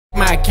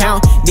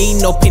account.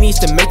 Need no pennies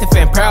to make the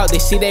fan proud. They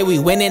see that we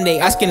winning, they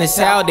asking us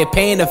how. They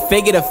paying the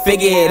figure to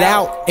figure it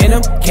out. In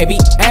them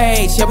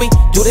KBH, yeah, we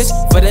do this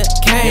for the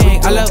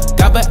king. I love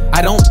God, but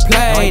I don't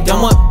play.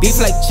 Don't want beef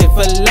like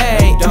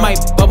Chick-fil-A. In my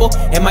bubble,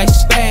 in my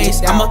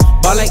space, I'ma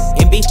ball like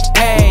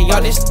NBA.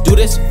 Y'all just do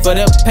this for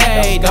the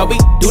pay. Dog, we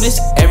do this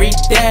every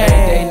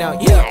day. Now,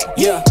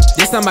 yeah.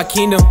 This not my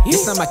kingdom.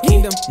 This not my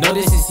kingdom. No,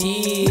 this is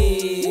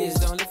his.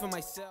 Don't live for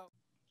myself.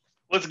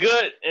 What's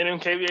good,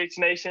 NMKBH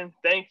Nation?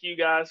 Thank you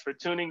guys for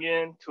tuning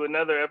in to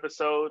another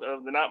episode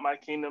of the Not My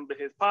Kingdom But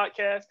His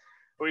podcast,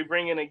 where we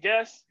bring in a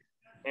guest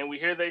and we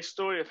hear their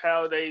story of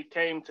how they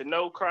came to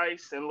know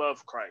Christ and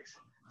love Christ.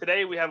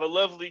 Today we have a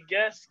lovely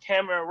guest,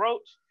 Kameron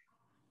Roach.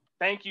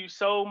 Thank you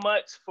so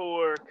much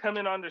for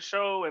coming on the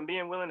show and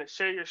being willing to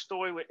share your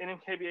story with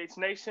NMKBH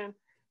Nation.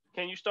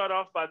 Can you start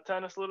off by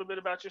telling us a little bit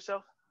about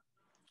yourself?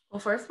 Well,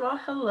 first of all,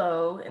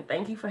 hello, and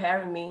thank you for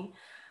having me.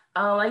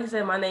 Like you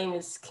said, my name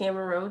is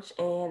Kameron Roach,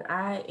 and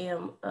I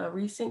am a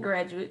recent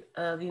graduate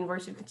of the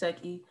University of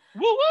Kentucky.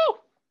 Woo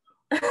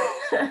woo!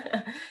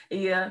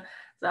 Yeah,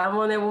 so I'm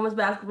on their women's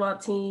basketball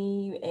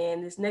team,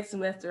 and this next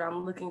semester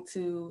I'm looking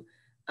to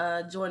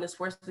join the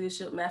Sports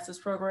Leadership Master's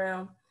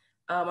Program.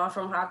 I'm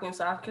from Hopkins,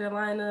 South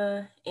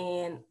Carolina,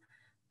 and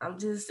I'm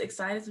just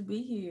excited to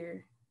be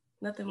here.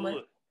 Nothing much.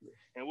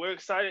 And we're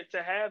excited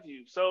to have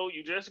you. So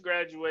you just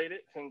graduated.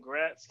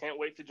 Congrats. Can't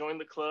wait to join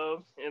the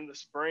club in the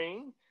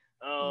spring.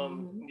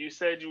 You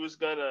said you was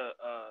gonna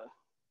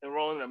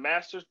enroll in a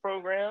master's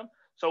program.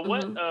 So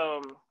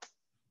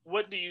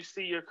what do you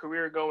see your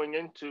career going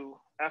into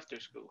after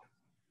school?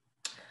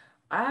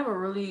 I have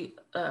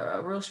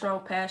a real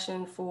strong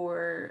passion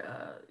for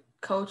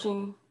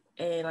coaching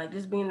and like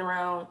just being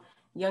around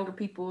younger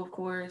people, of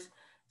course.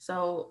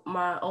 So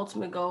my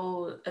ultimate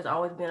goal has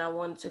always been I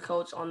wanted to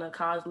coach on the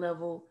college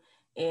level,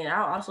 and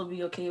I'll also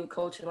be okay with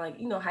coaching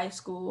like high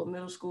school or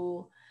middle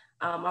school.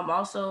 I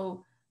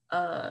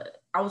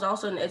was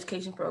also in the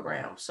education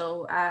program,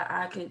 so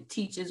I could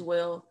teach as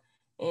well.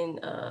 And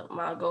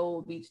my goal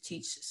would be to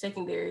teach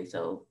secondary,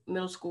 so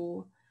middle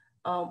school.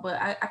 But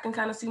I can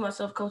kind of see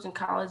myself coaching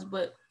college,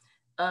 but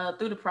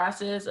through the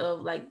process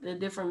of like the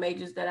different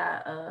majors that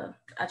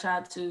I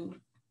tried to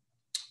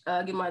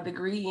get my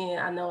degree in,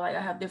 I know like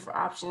I have different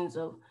options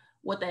of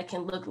what that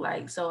can look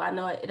like. So I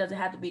know it doesn't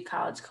have to be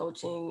college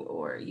coaching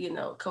or,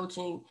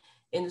 coaching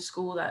in the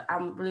school.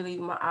 I'm really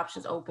leaving my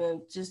options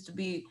open just to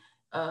be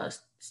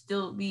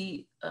still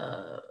be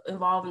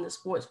involved in the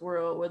sports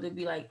world, whether it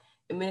be like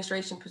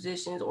administration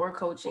positions or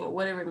coaching or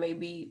whatever it may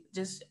be.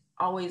 Just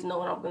always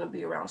knowing I'm going to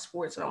be around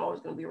sports and I'm always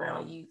going to be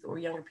around youth or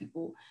younger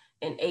people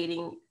and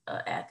aiding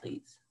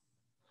athletes.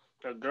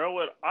 A girl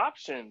with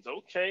options.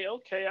 Okay,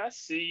 I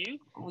see you.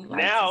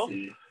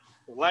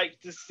 Like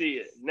to see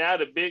it. Now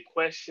the big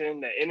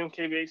question that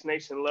NMKBH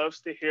Nation loves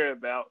to hear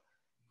about: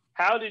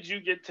 how did you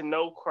get to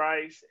know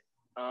Christ,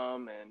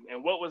 and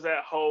what was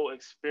that whole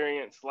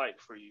experience like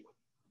for you?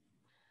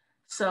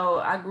 So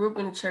I grew up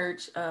in the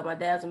church. My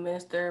dad's a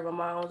minister. My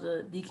mom was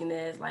a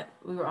deaconess. Like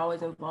we were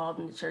always involved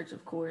in the church,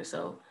 of course.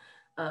 So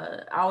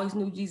I always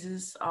knew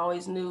Jesus.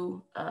 Always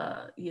knew,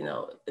 in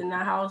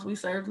our house we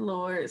served the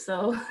Lord.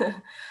 So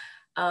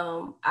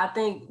I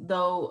think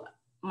though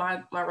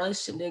my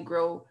relationship didn't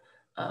grow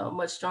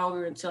much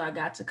stronger until I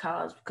got to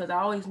college because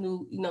I always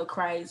knew,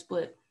 Christ,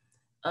 but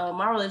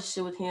my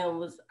relationship with him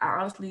was, I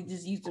honestly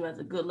just used him as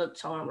a good luck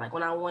charm. Like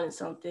when I wanted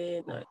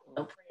something,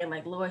 praying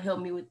like, Lord, help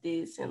me with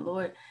this, and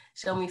Lord,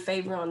 show me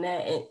favor on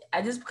that. And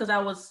I just, because I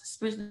was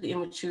spiritually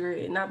immature,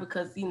 and not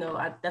because,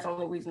 that's the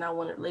only reason I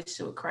wanted a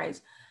relationship with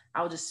Christ.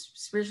 I was just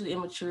spiritually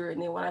immature.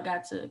 And then when I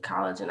got to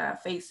college and I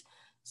faced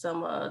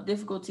some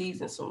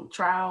difficulties and some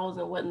trials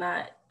and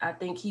whatnot, I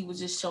think he was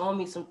just showing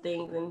me some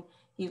things, and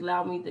he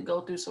allowed me to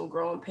go through some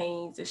growing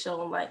pains to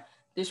show him like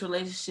this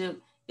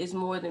relationship is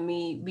more than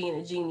me being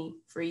a genie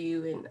for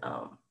you. And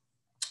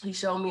he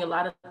showed me a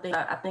lot of things.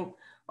 I think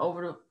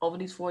over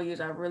these 4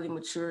 years, I've really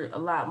matured a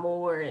lot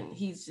more, and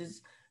he's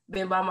just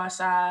been by my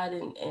side,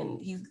 and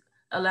he's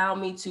allowed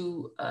me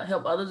to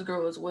help others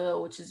grow as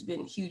well, which has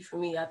been huge for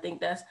me. I think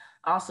that's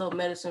also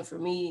medicine for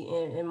me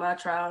in my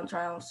trial.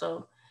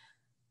 So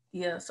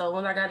yeah, so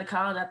when I got to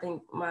college, I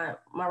think my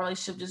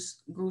relationship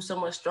just grew so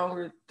much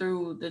stronger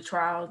through the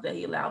trials that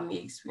he allowed me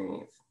to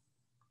experience.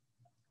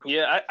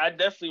 Yeah, I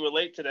definitely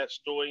relate to that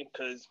story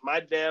because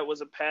my dad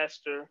was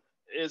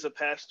is a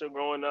pastor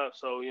growing up.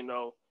 So,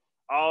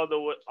 all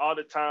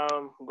the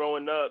time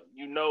growing up,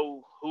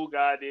 who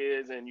God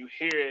is and you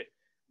hear it.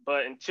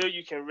 But until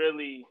you can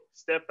really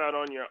step out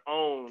on your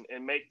own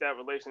and make that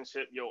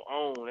relationship your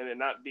own, and it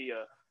not be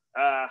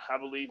I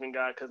believe in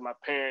God because my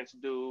parents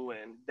do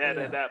and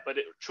that, but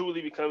it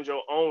truly becomes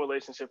your own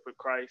relationship with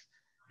Christ,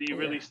 do you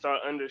really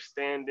start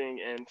understanding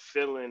and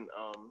feeling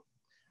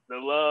the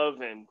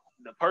love and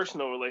the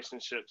personal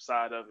relationship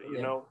side of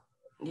it,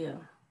 Yeah.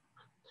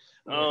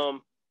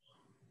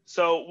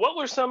 So what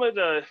were some of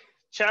the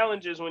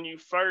challenges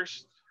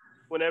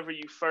whenever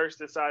you first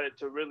decided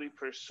to really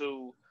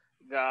pursue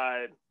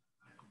God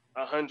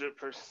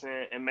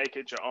 100% and make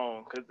it your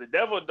own, because the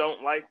devil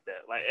don't like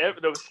that. Like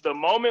the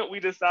moment we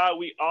decide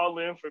we all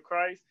in for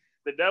Christ,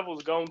 the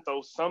devil's gonna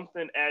throw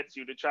something at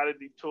you to try to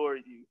detour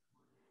you.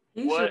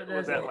 He What sure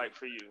was that doesn't. like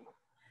for you?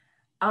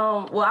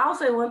 Well, I'll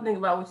say one thing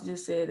about what you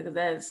just said, because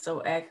that is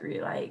so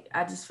accurate. Like,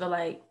 I just feel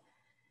like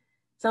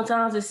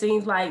sometimes it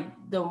seems like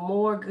the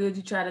more good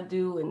you try to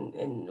do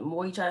and the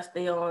more you try to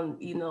stay on,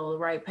 the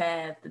right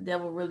path, the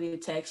devil really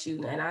attacks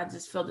you. And I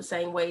just feel the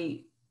same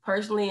way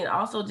personally, and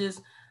also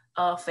just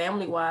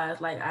family wise.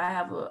 Like, I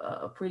have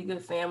a pretty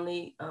good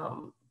family,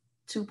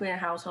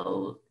 2-parent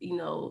household,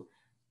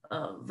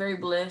 very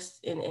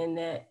blessed in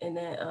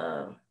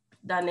that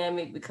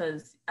dynamic,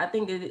 because I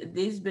think it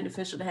is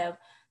beneficial to have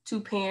two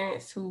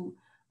parents who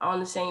are on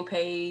the same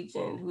page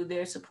and who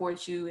there to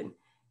support you.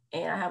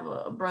 And I have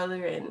a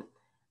brother, and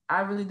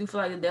I really do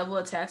feel like the devil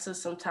attacks us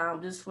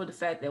sometimes just for the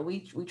fact that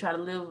we try to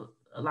live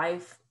a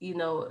life,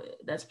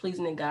 that's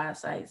pleasing in God's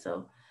sight.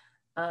 So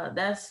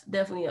that's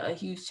definitely a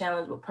huge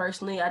challenge. But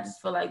personally, I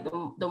just feel like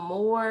the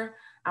more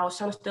I was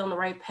trying to stay on the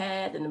right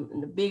path,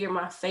 and the bigger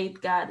my faith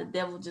got, the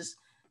devil just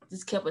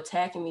kept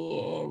attacking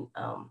me. And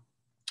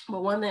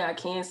but one thing I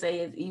can say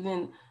is,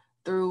 even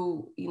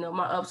through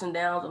my ups and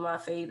downs of my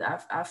faith,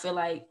 I feel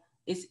like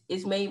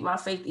it's made my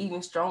faith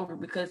even stronger,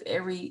 because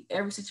every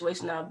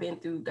situation I've been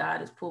through, God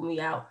has pulled me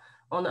out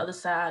on the other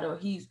side, or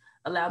He's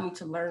allowed me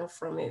to learn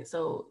from it.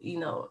 So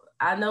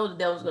I know the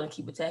devil's going to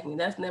keep attacking me.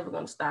 That's never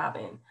going to stop.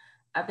 And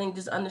I think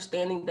just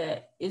understanding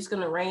that it's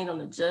going to rain on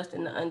the just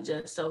and the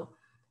unjust. So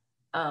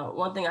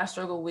one thing I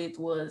struggled with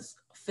was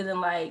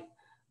feeling like,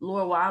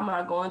 Lord, why am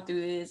I going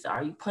through this?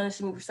 Are you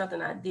punishing me for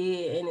something I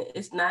did? And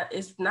it's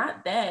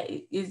not that.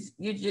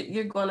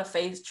 You're going to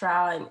face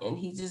trial, and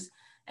He's just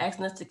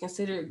asking us to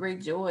consider it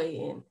great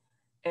joy,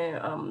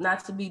 and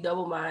not to be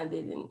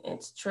double-minded,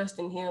 and to trust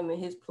in Him and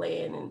His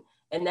plan.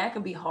 And that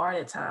can be hard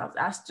at times.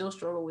 I still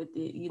struggle with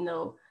it,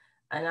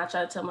 and I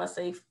try to tell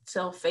myself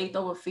faith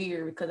over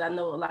fear, because I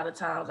know a lot of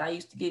times I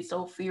used to get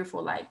so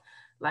fearful, like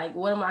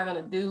what am I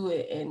going to do?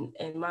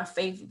 And my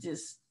faith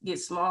just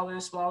gets smaller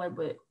and smaller.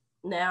 But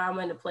now I'm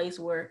in a place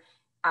where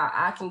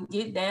I can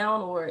get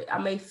down, or I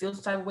may feel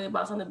some type of way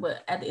about something,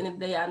 but at the end of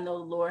the day, I know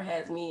the Lord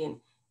has me, and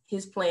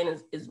His plan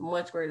is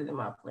much greater than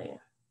my plan.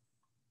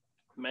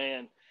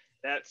 Man,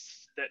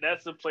 that's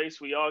the place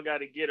we all got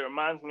to get. It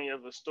reminds me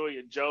of a story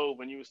of Job,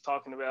 when you was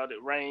talking about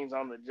it rains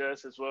on the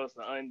just as well as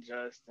the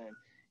unjust.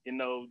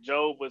 And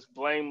Job was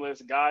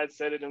blameless. God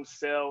said it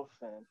Himself,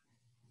 and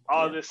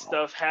all this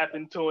stuff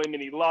happened to him,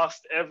 and he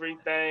lost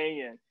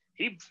everything. And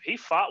he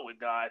fought with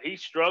God. He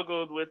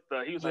struggled with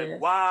he was like,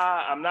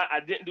 why? I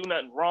didn't do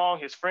nothing wrong.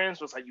 His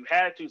friends was like, you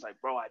had to. He's like,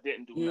 bro, I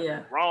didn't do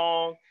nothing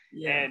wrong.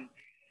 And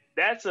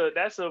that's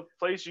a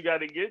place you got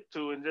to get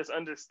to, and just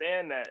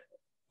understand that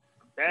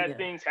bad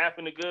things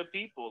happen to good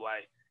people.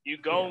 Like, you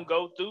gonna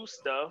go through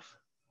stuff,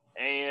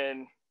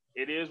 and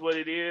it is what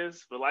it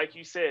is. But like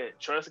you said,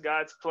 trust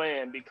God's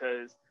plan,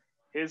 because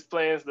His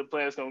plan's the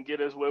plan's gonna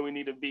get us where we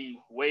need to be,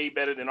 way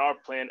better than our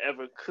plan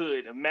ever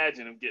could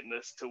imagine of getting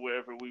us to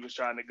wherever we was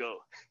trying to go.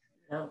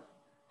 Yep.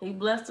 He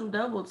blessed him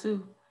double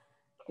too.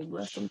 He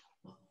blessed him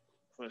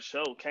for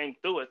sure. Came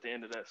through at the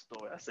end of that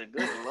story. I said,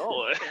 good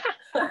Lord.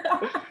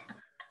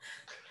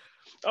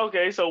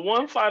 Okay, so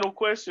one final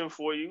question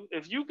for you.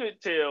 If you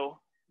could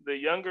tell the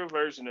younger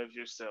version of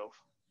yourself,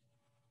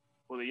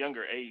 or the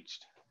younger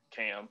aged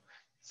Cam,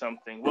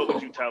 something, what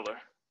would you tell her?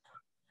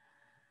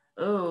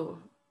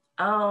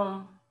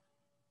 Oh,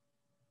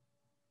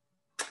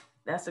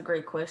 that's a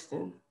great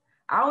question.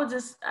 I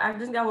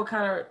would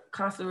kind of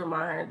constantly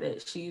remind her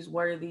that she's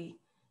worthy.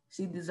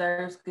 She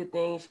deserves good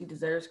things. She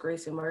deserves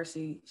grace and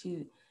mercy.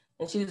 She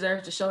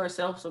deserves to show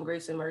herself some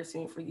grace and mercy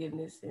and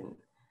forgiveness. And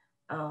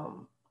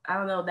I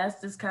don't know.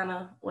 That's just kind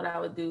of what I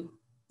would do.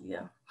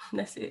 Yeah,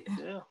 that's it.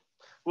 Yeah.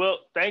 Well,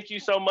 thank you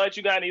so much.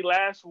 You got any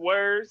last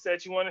words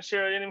that you want to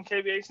share with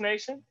NMKBH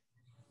Nation?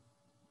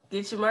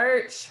 Get your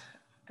merch.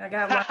 I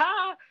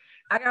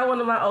got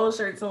one of my old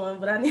shirts on,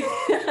 but I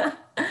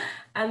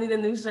need a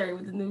new shirt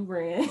with the new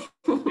brand.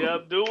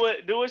 Yep, do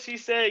what she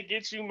said.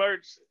 Get you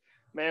merch,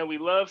 man. We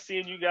love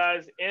seeing you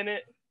guys in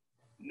it.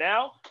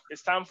 Now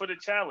it's time for the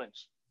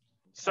challenge.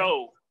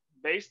 So,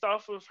 based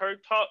off of her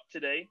talk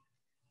today,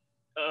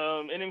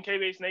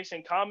 NMKBH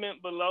Nation,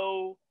 comment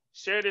below,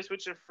 share this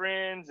with your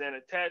friends, and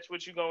attach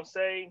what you're gonna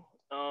say.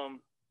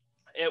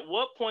 At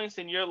what points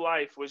in your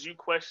life was you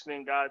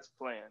questioning God's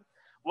plan?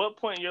 What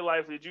point in your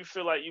life did you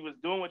feel like you was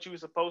doing what you were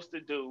supposed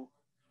to do,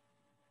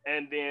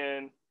 and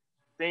then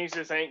things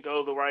just ain't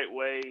go the right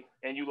way,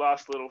 and you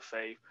lost little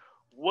faith?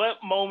 What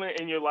moment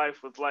in your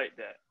life was like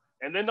that?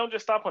 And then don't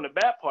just stop on the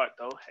bad part,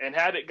 though. And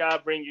how did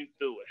God bring you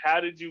through it? How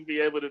did you be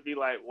able to be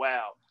like,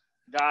 wow,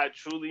 God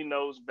truly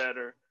knows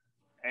better,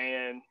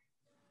 and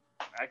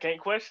I can't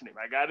question Him.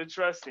 I got to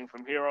trust Him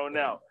from here on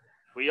out.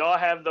 We all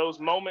have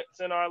those moments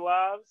in our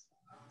lives.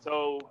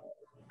 So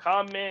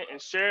comment and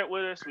share it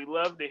with us. We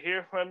love to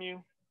hear from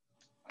you.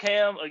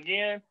 Cam,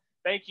 again,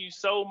 thank you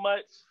so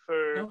much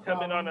for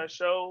coming on our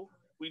show.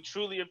 We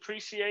truly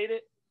appreciate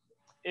it.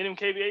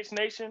 NMKBH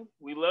Nation,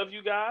 we love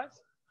you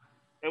guys.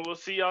 and we'll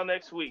see y'all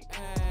next week.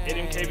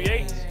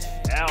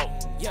 NMKBH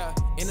out. Yeah,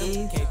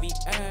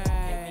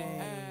 NMKBH.